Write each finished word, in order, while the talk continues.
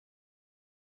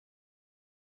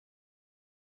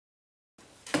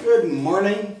Good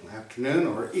morning, afternoon,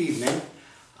 or evening.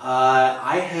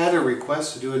 I had a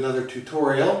request to do another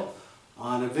tutorial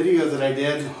on a video that I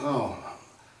did. I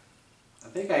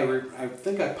think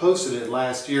I posted it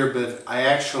last year, but I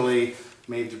actually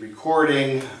made the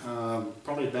recording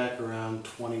probably back around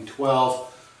 2012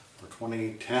 or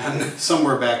 2010,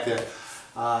 somewhere back there.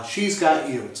 She's Got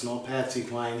You. It's an old Patsy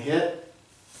Cline hit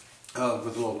with a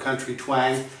little country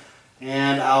twang.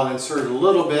 And I'll insert a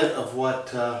little bit of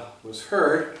what was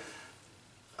heard.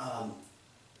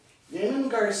 Yaman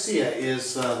Garcia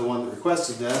is the one that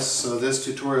requested this, so this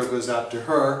tutorial goes out to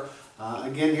her.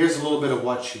 Again, here's a little bit of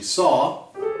what she saw.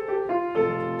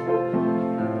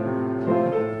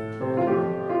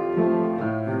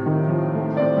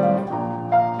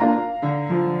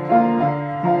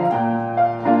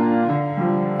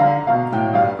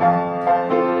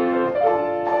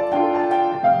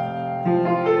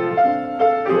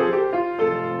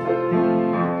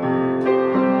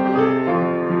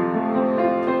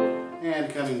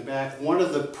 One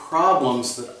of the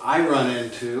problems that I run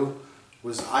into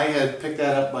was I had picked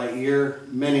that up by ear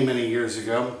many years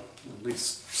ago, at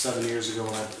least 7 years ago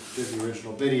when I did the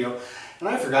original video, and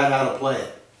I forgot how to play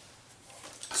it.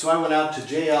 So I went out to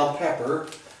J.L. Pepper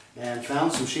and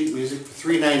found some sheet music for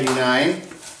 $3.99,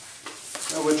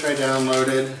 which I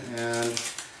downloaded, and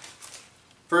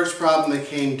first problem that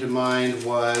came to mind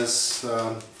was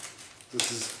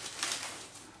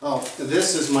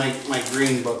this is my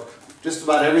green book. Just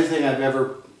about everything I've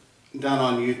ever done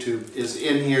on YouTube is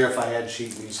in here if I had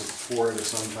sheet music for it of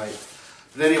some type.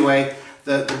 But anyway,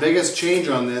 the biggest change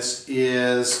on this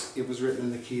is it was written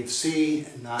in the key of C,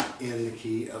 not in the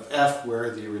key of F where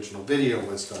the original video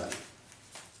was done.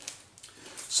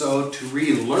 So to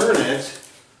relearn it,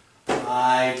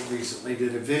 I recently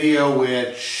did a video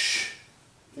which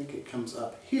I think it comes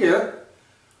up here.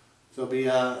 There'll be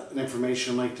an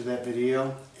information link to that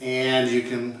video, and you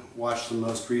can watch the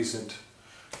most recent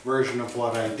version of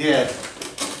what I did.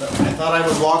 But I thought I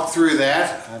would walk through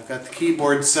that. I've got the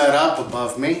keyboard set up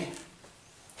above me,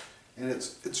 and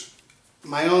it's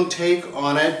my own take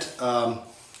on it.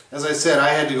 As I said,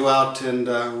 I had to go out and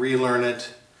relearn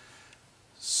it.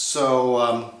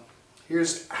 So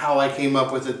here's how I came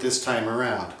up with it this time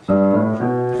around.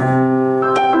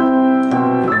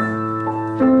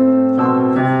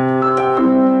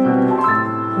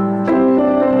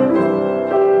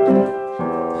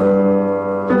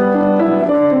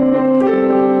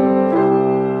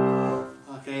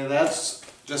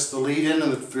 Just the lead-in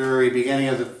and the very beginning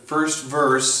of the first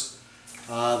verse.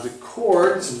 The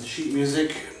chords in the sheet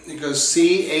music, it goes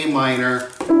C, A minor,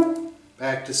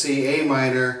 back to C, A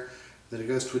minor, then it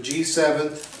goes to a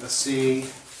G7, a C,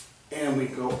 and we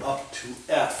go up to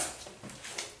F.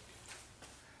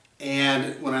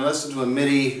 And when I listened to a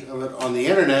MIDI of it on the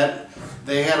internet,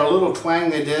 they had a little twang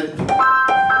they did.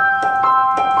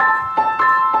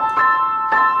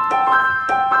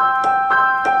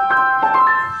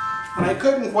 I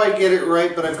couldn't quite get it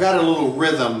right, but I've got a little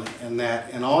rhythm in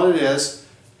that, and all it is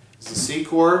the C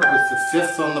chord with the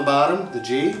fifth on the bottom, the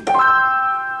G,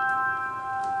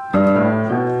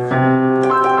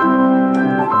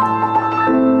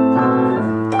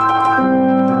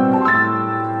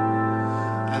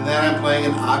 and then I'm playing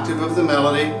an octave of the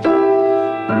melody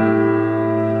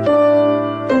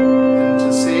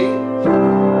into C.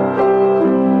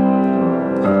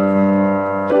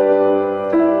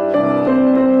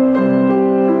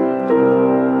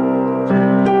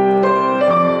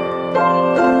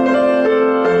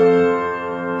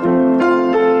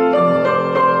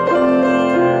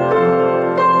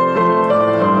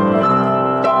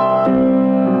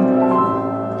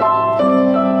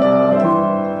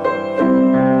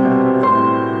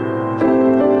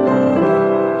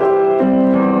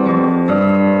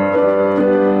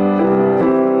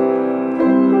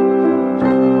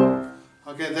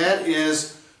 That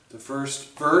is the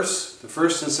first verse. The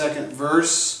first and second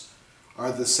verse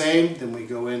are the same. Then we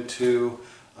go into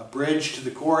a bridge to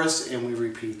the chorus and we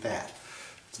repeat that.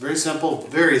 It's a very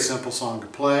simple song to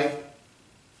play.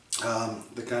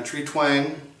 The country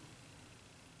twang.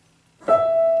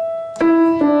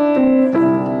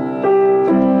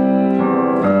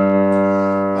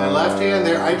 My left hand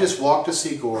there, I just walked a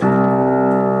C chord.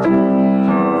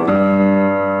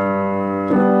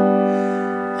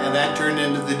 That turned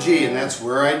into the G, and that's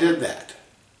where I did that.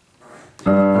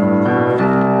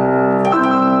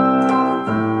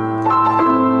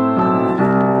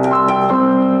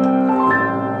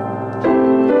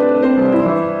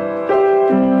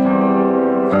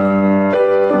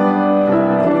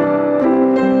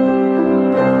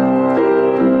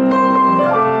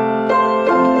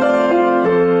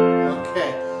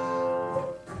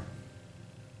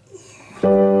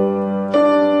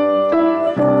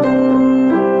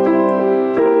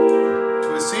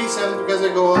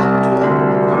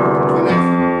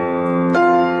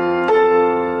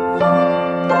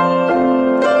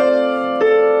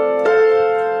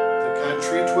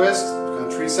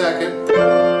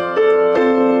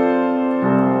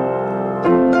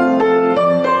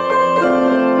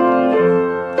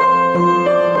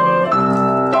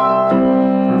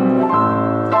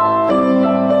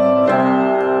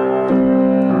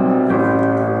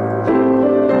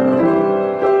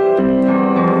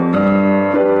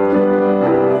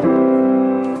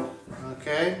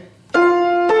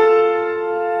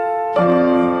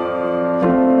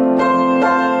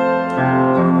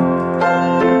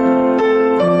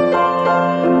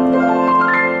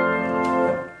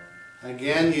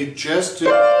 just do.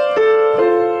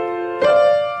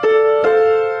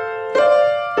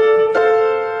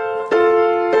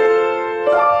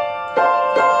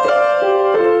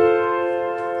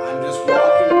 I'm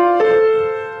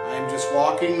just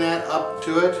walking that up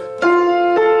to it.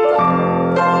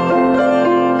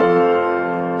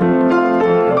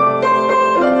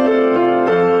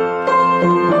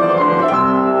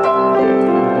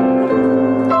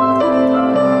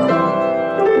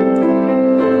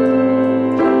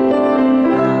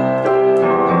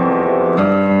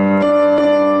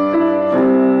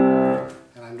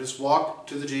 Walk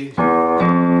to the G. If you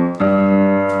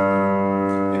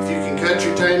can cut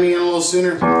your timing in a little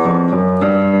sooner.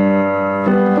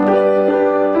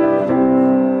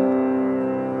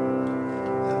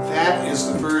 And that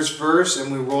is the first verse,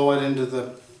 and we roll it into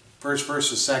the first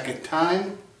verse a second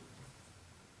time.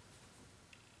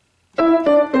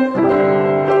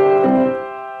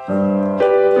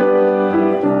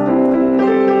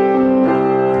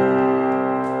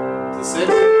 The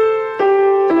sixth.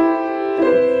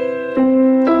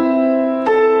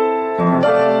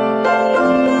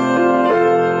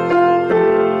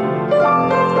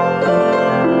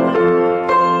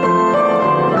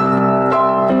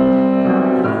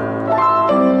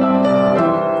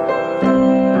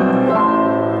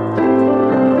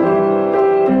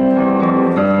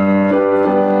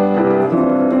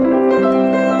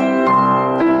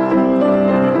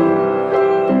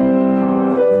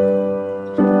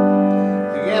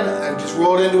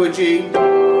 Rolled into a G. You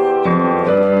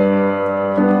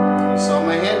saw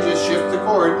my hand just shift the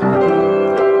chord.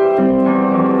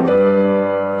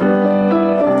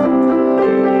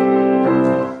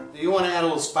 Now you want to add a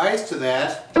little spice to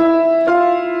that.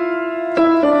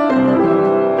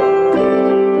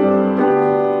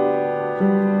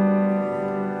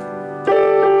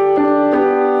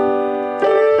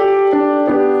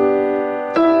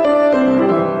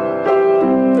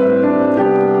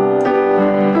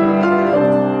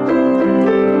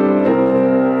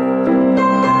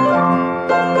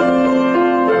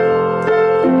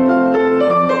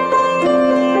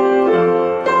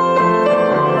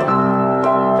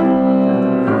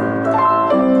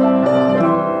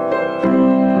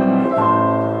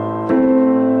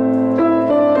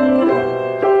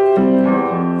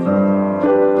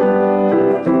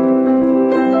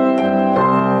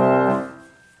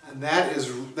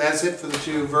 That's it for the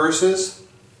two verses.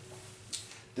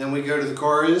 Then we go to the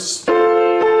chorus.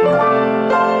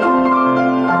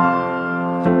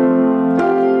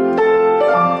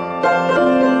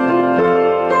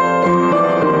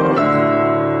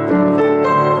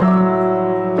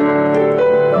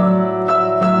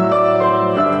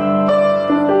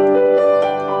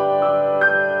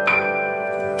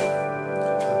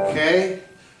 Okay.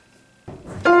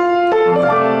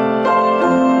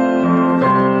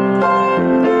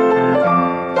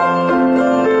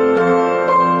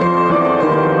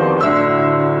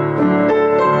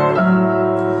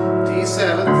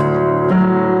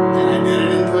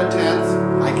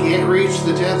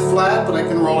 The 10th flat, but I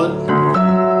can roll it.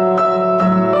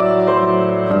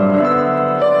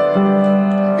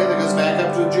 Okay, that goes back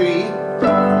up to a G.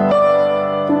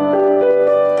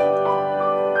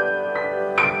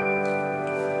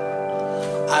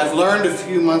 I've learned a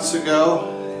few months ago,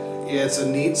 it's a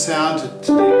neat sound to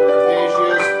do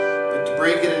arpeggios, but to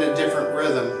break it in a different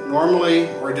rhythm. Normally,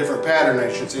 or a different pattern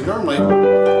I should say, normally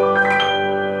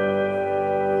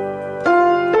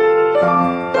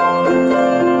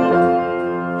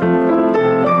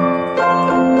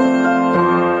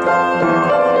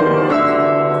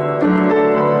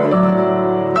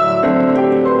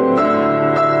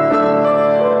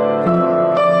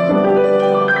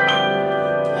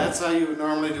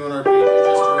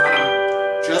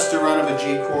just a run of a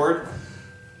G chord,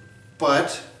 but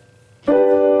since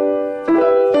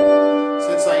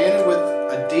I ended with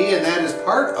a D and that is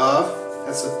part of,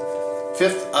 that's the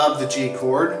fifth of the G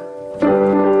chord,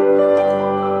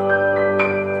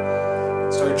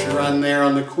 start your run there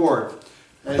on the chord.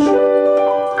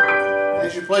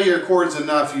 As you play your chords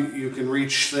enough, you can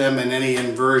reach them in any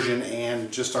inversion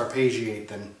and just arpeggiate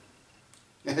them,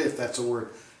 if that's a word.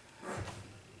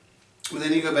 But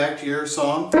then you go back to your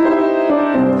song.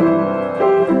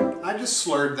 I just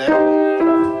slurred that.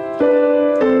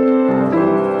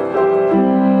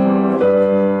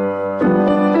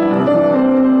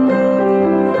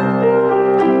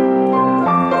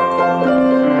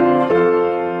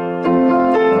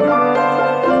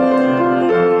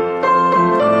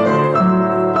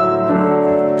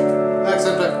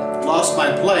 Except I've lost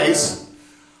my place.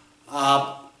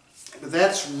 But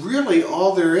that's really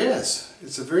all there is.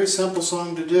 It's a very simple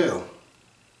song to do.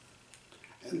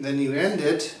 And then you end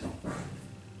it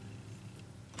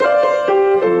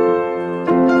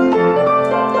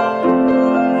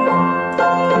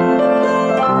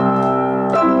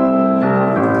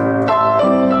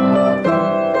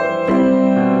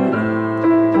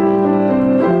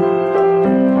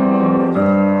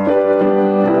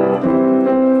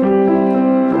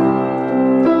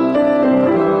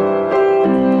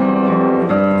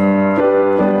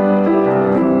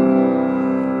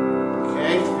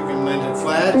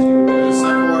flat. You can do a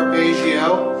simple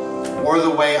arpeggio, or the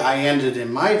way I ended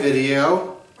in my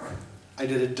video, I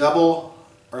did a double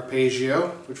arpeggio,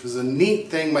 which was a neat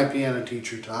thing my piano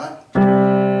teacher taught.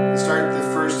 You start the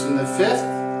first and the fifth,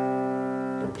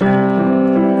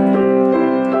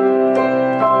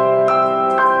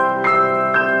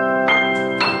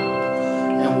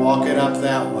 and walk it up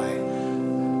that way.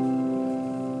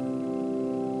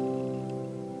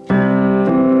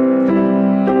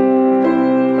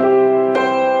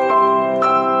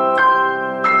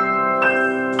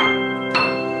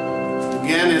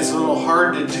 Again, it's a little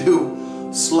hard to do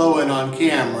slow and on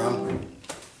camera,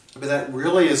 but that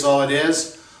really is all it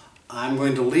is. I'm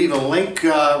going to leave a link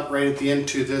right at the end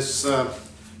to this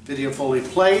video fully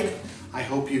played. I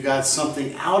hope you got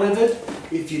something out of it.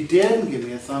 If you did, give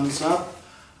me a thumbs up.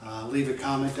 Leave a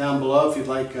comment down below if you'd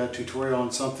like a tutorial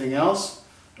on something else.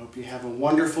 I hope you have a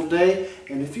wonderful day,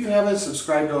 and if you haven't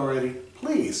subscribed already,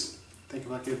 please think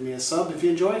about giving me a sub if you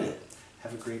enjoyed it.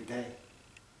 Have a great day.